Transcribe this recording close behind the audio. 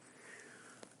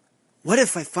What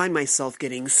if I find myself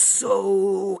getting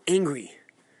so angry?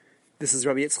 This is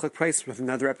Rabbi Yitzchak Price with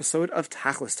another episode of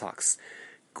Tachlis Talks,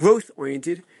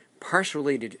 growth-oriented,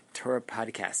 parsha-related Torah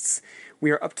podcasts. We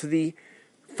are up to the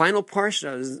final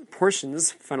parshas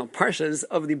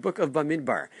of the book of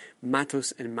Bamidbar,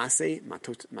 Matos and Maseh,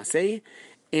 Matot Maseh,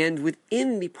 and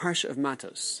within the parsha of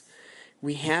Matos,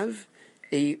 we have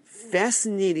a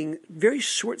fascinating, very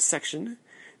short section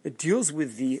that deals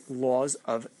with the laws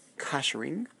of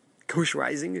kosherizing,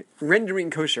 rendering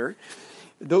kosher,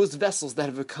 those vessels that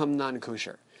have become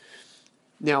non-kosher.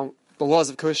 Now, the laws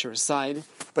of kosher aside,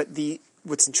 but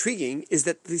what's intriguing is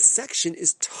that this section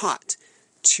is taught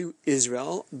to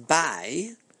Israel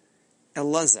by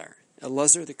Elazar.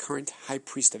 Elazar, the current high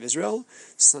priest of Israel,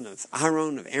 son of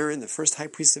Aaron, the first high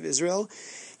priest of Israel.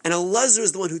 And Elazar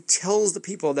is the one who tells the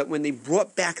people that when they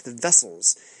brought back the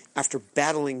vessels after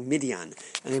battling Midian,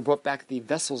 and they brought back the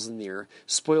vessels in their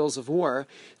spoils of war,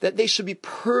 that they should be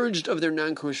purged of their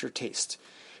non-kosher taste,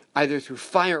 either through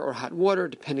fire or hot water,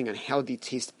 depending on how the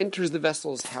taste enters the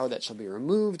vessels, how that shall be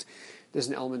removed. There's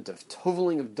an element of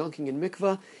toveling, of dunking in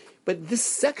mikvah. But this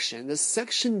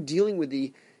section dealing with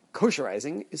the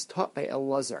kosherizing, is taught by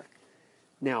Elazar.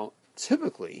 Now,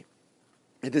 typically,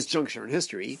 at this juncture in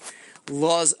history,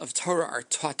 laws of Torah are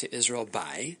taught to Israel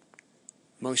by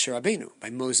Moshe Rabbeinu, by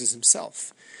Moses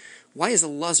himself. Why is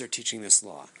Elazar teaching this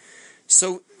law?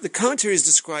 So the commentaries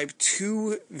describe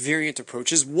two variant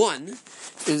approaches. One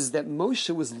is that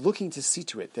Moshe was looking to see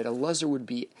to it that Elazar would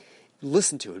be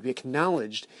listened to, would be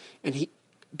acknowledged, and he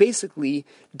basically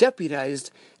deputized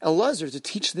Elazar to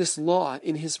teach this law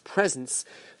in his presence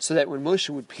so that when Moshe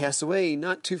would pass away,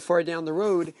 not too far down the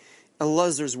road,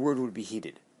 Elazar's word would be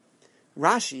heeded.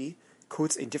 Rashi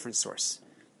quotes a different source.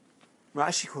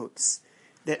 Rashi quotes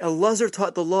that Elazar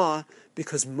taught the law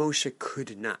because Moshe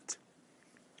could not.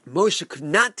 Moshe could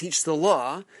not teach the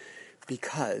law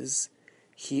because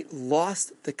he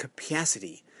lost the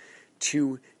capacity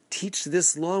to teach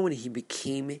this law when he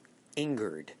became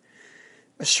angered.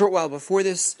 A short while before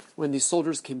this, when the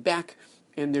soldiers came back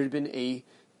and there had been a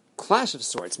clash of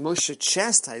sorts, Moshe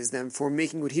chastised them for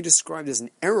making what he described as an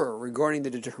error regarding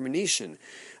the determination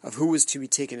of who was to be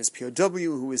taken as POW,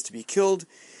 who was to be killed,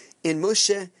 and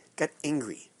Moshe got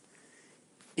angry.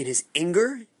 In his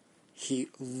anger, he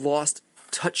lost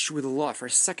touch with the law. For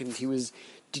a second, he was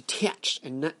detached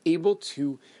and not able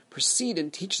to proceed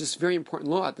and teach this very important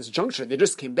law at this juncture. They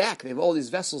just came back. They have all these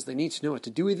vessels. They need to know what to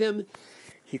do with them.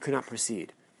 He could not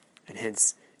proceed. And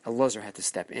hence, Elazar had to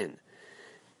step in.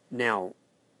 Now,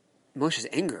 Moshe's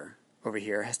anger over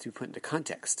here has to be put into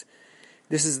context.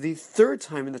 This is the third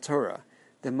time in the Torah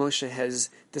that Moshe has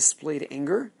displayed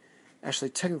anger. Actually,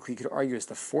 technically, you could argue it's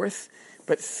the fourth,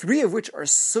 but three of which are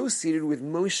associated with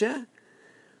Moshe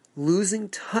losing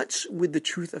touch with the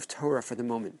truth of Torah for the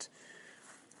moment.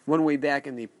 One way back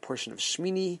in the portion of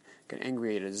Shmini, got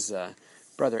angry at his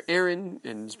brother Aaron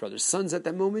and his brother's sons at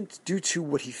that moment due to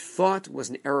what he thought was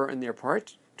an error on their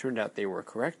part. Turned out they were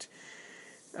correct.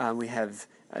 We have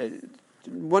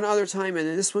one other time, and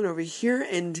then this one over here,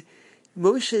 and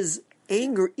Moshe's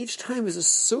anger each time is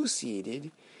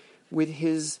associated with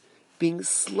his being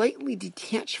slightly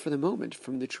detached for the moment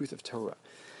from the truth of Torah.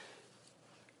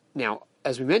 Now,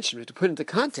 as we mentioned, we have to put into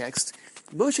context,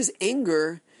 Moshe's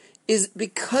anger is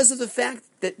because of the fact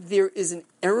that there is an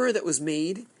error that was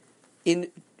made in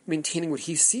maintaining what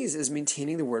he sees as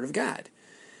maintaining the Word of God.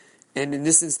 And in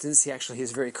this instance, he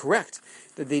is very correct,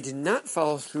 that they did not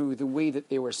follow through the way that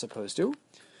they were supposed to.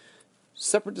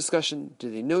 Separate discussion,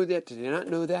 do they know that, do they not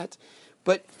know that?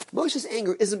 But Moshe's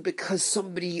anger isn't because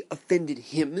somebody offended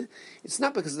him. It's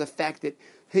not because of the fact that,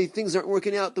 hey, things aren't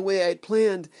working out the way I had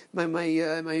planned, my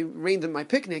rained on my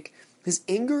picnic. His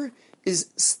anger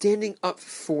is standing up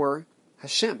for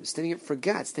Hashem, standing up for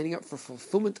God, standing up for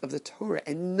fulfillment of the Torah.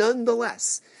 And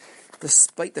nonetheless,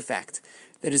 despite the fact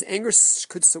that his anger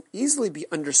could so easily be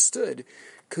understood,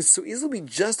 could so easily be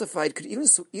justified, could even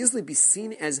so easily be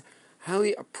seen as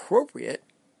highly appropriate,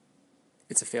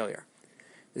 it's a failure.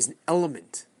 There's an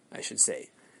element, I should say,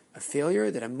 a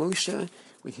failure that a Moshe,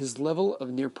 with his level of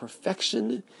near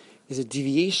perfection, is a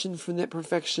deviation from that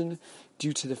perfection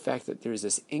due to the fact that there is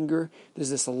this anger, there's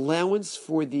this allowance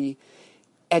for the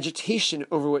agitation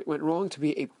over what went wrong to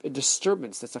be a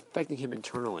disturbance that's affecting him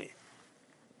internally.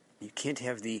 You can't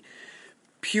have the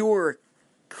pure,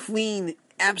 clean,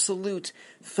 absolute,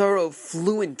 thorough,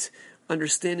 fluent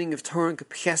understanding of Torah and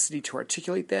capacity to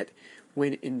articulate that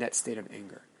when in that state of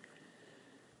anger.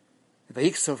 The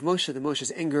Vayikso of Moshe, the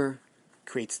Moshe's anger,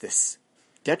 creates this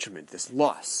detriment, this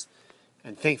loss.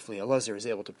 And thankfully, Elazar is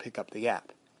able to pick up the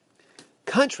gap.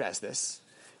 Contrast this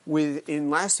with, in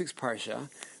last week's parsha,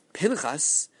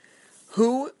 Pinchas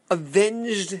who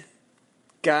avenged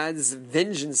God's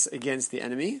vengeance against the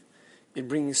enemy in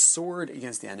bringing sword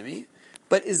against the enemy,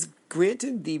 but is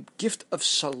granted the gift of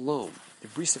shalom, the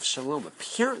bris of shalom.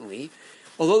 Apparently,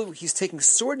 although he's taking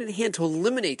sword in hand to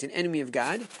eliminate an enemy of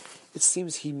God, it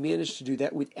seems he managed to do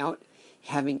that without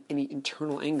having any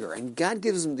internal anger. And God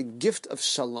gives him the gift of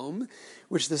shalom,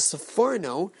 which the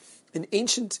Sforno, an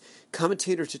ancient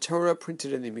commentator to Torah,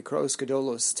 printed in the Mikros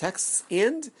Gedolos texts,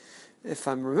 and, if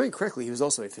I'm remembering correctly, he was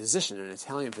also a physician, an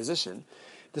Italian physician.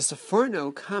 The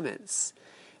Sforno comments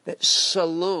that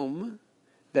shalom,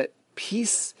 that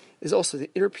peace, is also the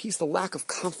inner peace, the lack of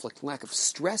conflict, lack of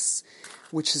stress,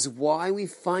 which is why we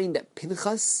find that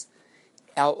Pinchas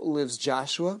outlives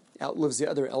Joshua, outlives the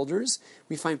other elders.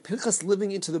 We find Pinchas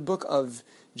living into the book of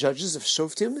Judges, of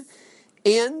Shoftim,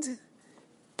 and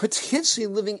potentially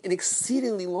living an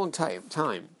exceedingly long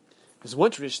time. There's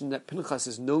one tradition that Pinchas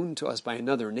is known to us by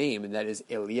another name, and that is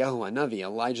Eliyahu Hanavi,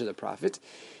 Elijah the prophet.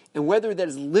 And whether that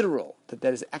is literal,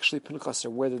 that is actually Pinchas, or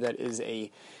whether that is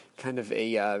a kind of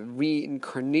a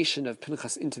reincarnation of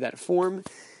Pinchas into that form,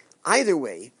 either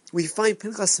way, we find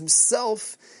Pinchas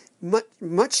himself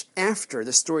much after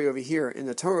the story over here in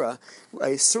the Torah,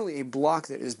 certainly a block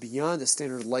that is beyond the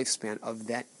standard lifespan of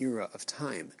that era of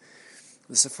time.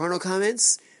 The Sforno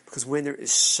comments, because when there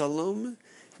is shalom,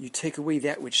 you take away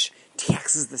that which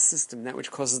taxes the system, that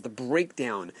which causes the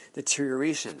breakdown,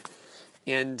 deterioration.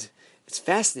 And it's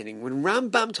fascinating. When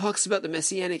Rambam talks about the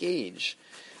Messianic age,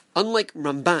 unlike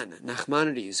Ramban,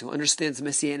 Nachmanides, who understands the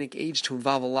Messianic age to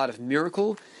involve a lot of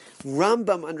miracle,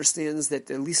 Rambam understands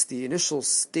that at least the initial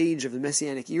stage of the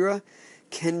Messianic era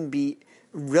can be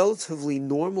relatively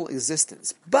normal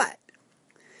existence. But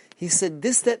he said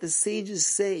this, that the sages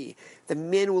say that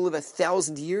man will live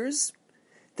 1,000 years,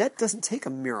 that doesn't take a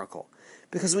miracle.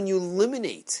 Because when you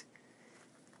eliminate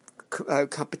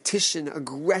competition,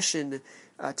 aggression,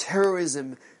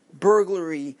 terrorism,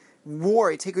 burglary,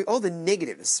 war, you take away all the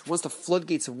negatives. Once the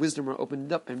floodgates of wisdom are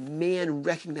opened up and man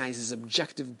recognizes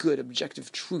objective good,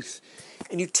 objective truth,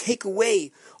 and you take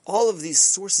away all of these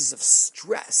sources of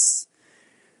stress,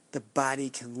 the body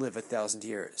can live 1,000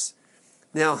 years.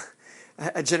 Now,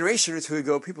 a generation or two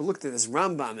ago, people looked at this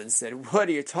Rambam and said, what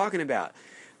are you talking about?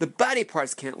 The body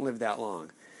parts can't live that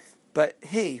long. But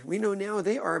hey, we know now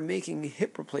they are making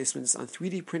hip replacements on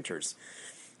 3D printers.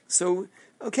 So,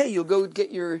 okay, you'll go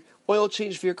get your oil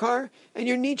change for your car and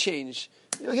your knee change.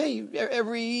 Okay,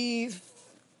 every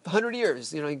 100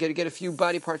 years, you get a few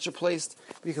body parts replaced,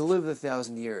 but you can live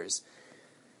 1,000 years.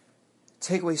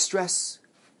 Take away stress,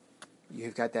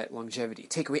 you've got that longevity.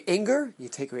 Take away anger, you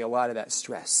take away a lot of that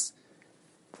stress.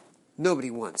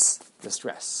 Nobody wants the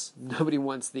stress. Nobody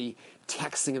wants the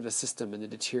taxing of the system and the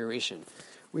deterioration.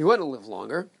 We want to live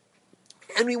longer,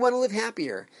 and we want to live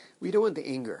happier. We don't want the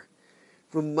anger.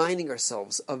 Reminding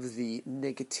ourselves of the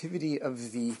negativity,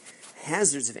 of the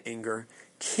hazards of anger,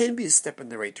 can be a step in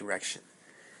the right direction.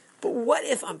 But what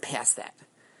if I'm past that?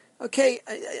 Okay,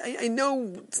 I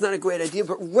know it's not a great idea,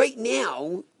 but right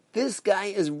now, this guy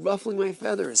is ruffling my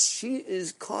feathers. She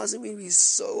is causing me to be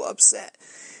so upset.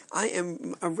 I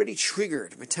am already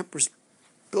triggered. My temper's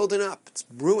building up. It's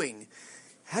brewing.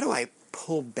 How do I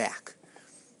pull back?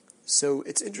 So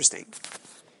it's interesting.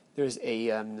 There's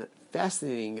a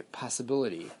fascinating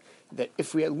possibility that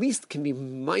if we at least can be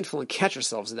mindful and catch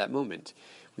ourselves at that moment,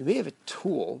 we may have a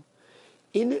tool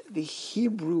in the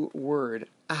Hebrew word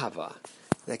ahava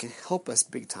that can help us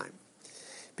big time.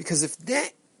 Because if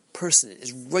that person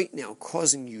is right now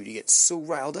causing you to get so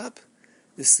riled up,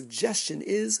 the suggestion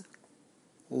is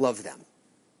love them.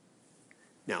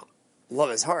 Now,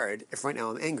 love is hard if right now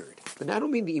I'm angered. But I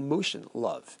don't mean the emotion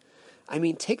love. I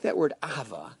mean take that word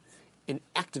ahava and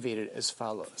activate it as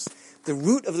follows. The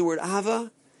root of the word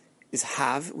ahava is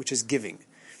hav, which is giving.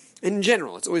 And in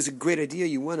general, it's always a great idea.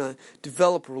 You want to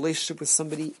develop a relationship with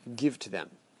somebody, give to them.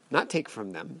 Not take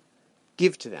from them.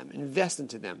 Give to them. Invest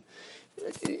into them.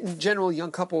 In general,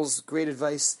 young couples, great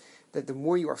advice that the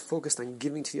more you are focused on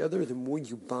giving to the other, the more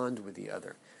you bond with the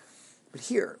other. But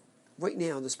here, right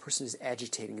now, this person is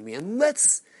agitating me. And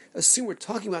let's assume we're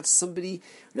talking about somebody,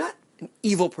 not an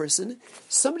evil person,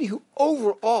 somebody who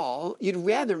overall you'd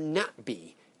rather not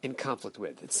be in conflict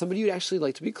with. It's somebody you'd actually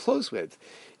like to be close with.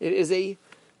 It is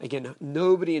again,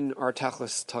 nobody in our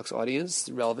Tachlis Talks audience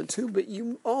is relevant to, but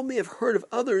you all may have heard of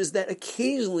others that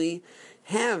occasionally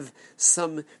have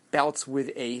some bouts with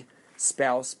a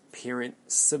spouse, parent,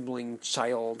 sibling,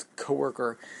 child,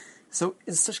 coworker. So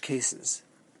in such cases,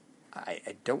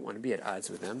 I don't want to be at odds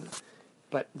with them,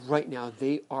 but right now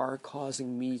they are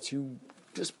causing me to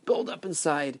just build up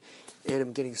inside, and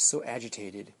I'm getting so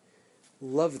agitated.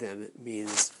 Love them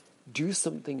means do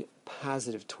something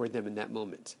positive toward them in that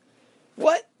moment.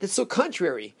 What? That's so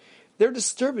contrary. They're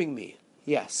disturbing me.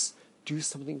 Yes, do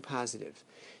something positive.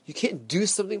 You can't do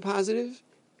something positive.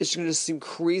 It's going to seem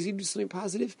crazy to do something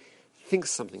positive. Think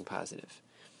something positive.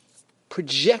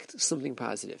 Project something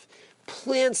positive.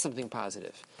 Plan something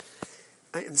positive.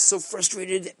 I am so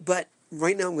frustrated, but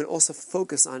right now I'm going to also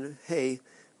focus on, hey,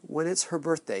 when it's her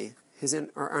birthday,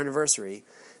 our anniversary,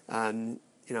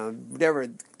 whatever,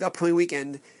 the upcoming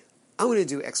weekend, I'm going to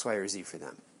do X, Y, or Z for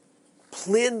them.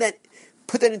 Plan that,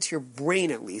 put that into your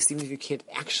brain at least, even if you can't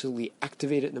actually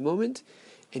activate it in the moment,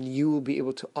 and you will be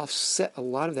able to offset a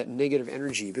lot of that negative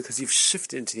energy because you've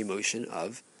shifted into the emotion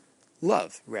of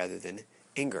love rather than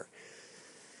anger.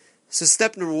 So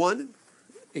step number 1,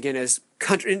 again, as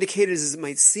contraindicated as it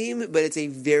might seem, but it's a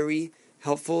very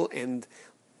helpful and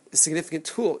significant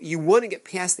tool. You want to get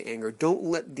past the anger. Don't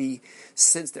let the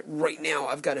sense that right now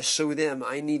I've got to show them,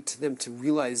 I need them to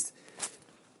realize,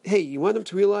 hey, you want them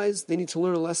to realize they need to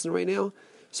learn a lesson right now?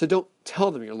 So don't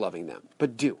tell them you're loving them,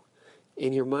 but do.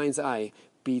 In your mind's eye,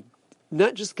 be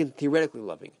not just theoretically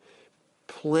loving,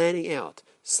 planning out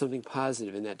something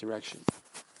positive in that direction.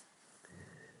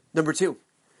 Number 2,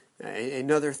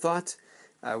 another thought.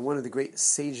 One of the great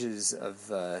sages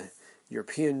of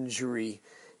European Jewry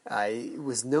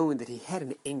was known that he had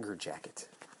an anger jacket.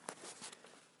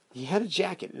 He had a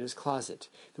jacket in his closet.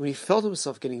 And when he felt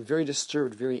himself getting very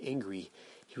disturbed, very angry,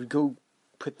 he would go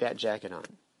put that jacket on.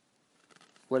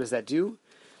 What does that do?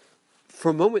 For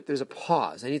a moment, there's a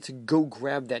pause. I need to go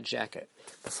grab that jacket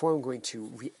before I'm going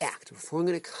to react, before I'm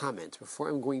going to comment, before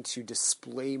I'm going to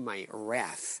display my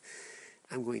wrath.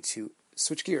 I'm going to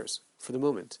switch gears for the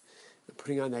moment. I'm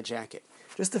putting on that jacket.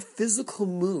 Just a physical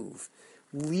move.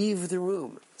 Leave the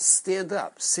room. Stand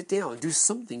up. Sit down. Do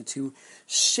something to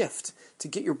shift, to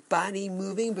get your body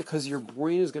moving because your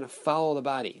brain is going to follow the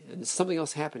body. And there's something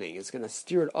else happening. It's going to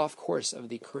steer it off course of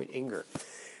the current anger.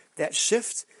 That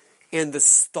shift and the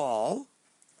stall,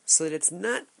 so that it's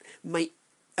not my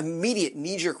immediate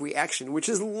knee-jerk reaction, which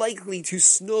is likely to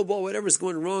snowball whatever's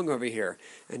going wrong over here,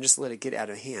 and just let it get out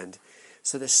of hand.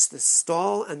 So the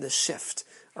stall and the shift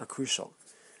are crucial.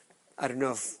 I don't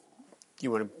know if you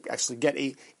want to actually get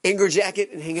a anger jacket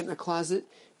and hang it in the closet,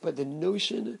 but the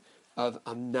notion of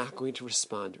I'm not going to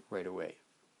respond right away.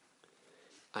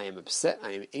 I am upset,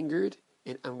 I am angered,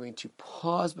 and I'm going to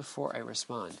pause before I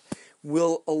respond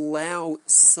will allow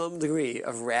some degree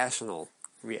of rational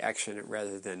reaction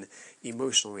rather than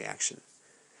emotional reaction.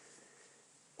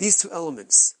 These 2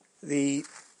 elements, the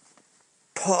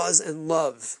pause and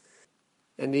love,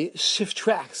 and the shift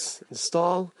tracks and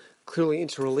stall, clearly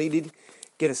interrelated,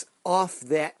 get us off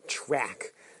that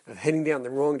track of heading down the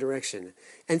wrong direction.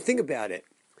 And think about it.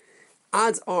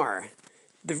 Odds are,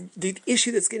 the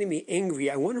issue that's getting me angry,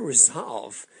 I want to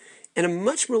resolve, and I'm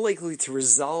much more likely to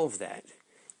resolve that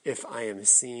if I am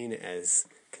seen as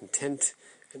content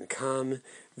and calm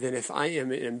than if I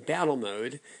am in battle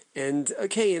mode. And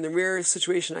okay, in the rare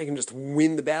situation, I can just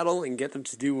win the battle and get them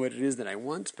to do what it is that I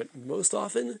want, but most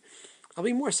often, I'll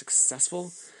be more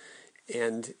successful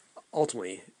and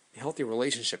ultimately healthy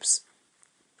relationships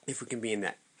if we can be in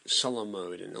that shalom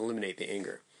mode and eliminate the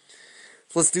anger.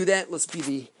 So let's do that. Let's be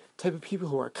the type of people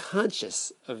who are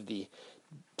conscious of the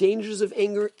dangers of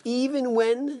anger, even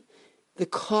when the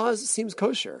cause seems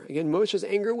kosher. Again, Moshe's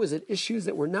anger was at issues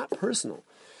that were not personal.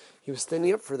 He was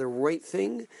standing up for the right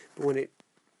thing, but when it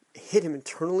hit him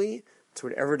internally, to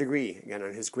whatever degree, again,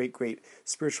 on his great, great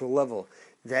spiritual level,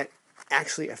 that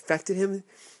actually affected him,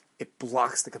 it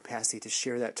blocks the capacity to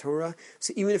share that Torah.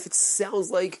 So even if it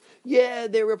sounds like, yeah,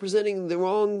 they're representing the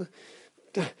wrong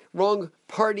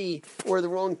party or the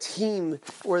wrong team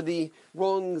or the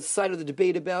wrong side of the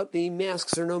debate about the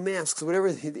masks or no masks,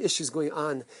 whatever the issues going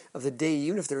on of the day,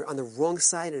 even if they're on the wrong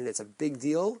side and it's a big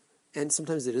deal, and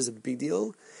sometimes it is a big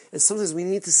deal, and sometimes we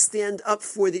need to stand up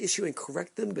for the issue and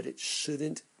correct them, but it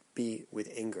shouldn't be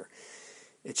with anger.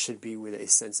 It should be with a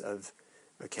sense of,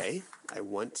 okay, I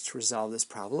want to resolve this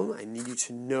problem. I need you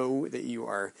to know that you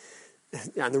are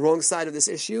on the wrong side of this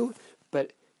issue,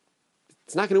 but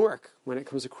it's not going to work when it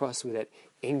comes across with that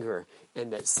anger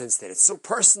and that sense that it's so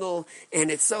personal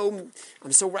and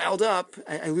I'm so riled up,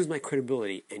 I lose my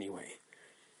credibility anyway.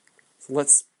 So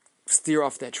let's steer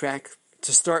off that track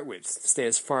to start with. Stay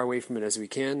as far away from it as we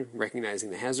can,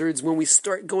 recognizing the hazards. When we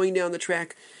start going down the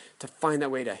track, to find that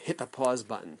way to hit the pause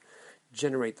button,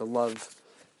 generate the love,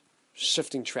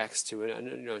 shifting tracks to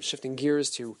it, shifting gears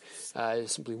to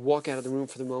simply walk out of the room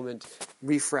for the moment,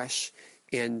 refresh,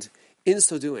 and in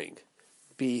so doing,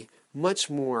 be much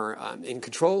more in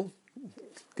control,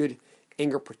 good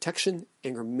anger protection,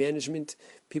 anger management,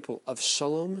 people of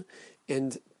shalom,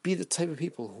 and be the type of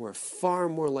people who are far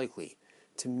more likely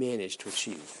to manage to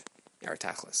achieve our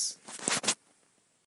tachlis.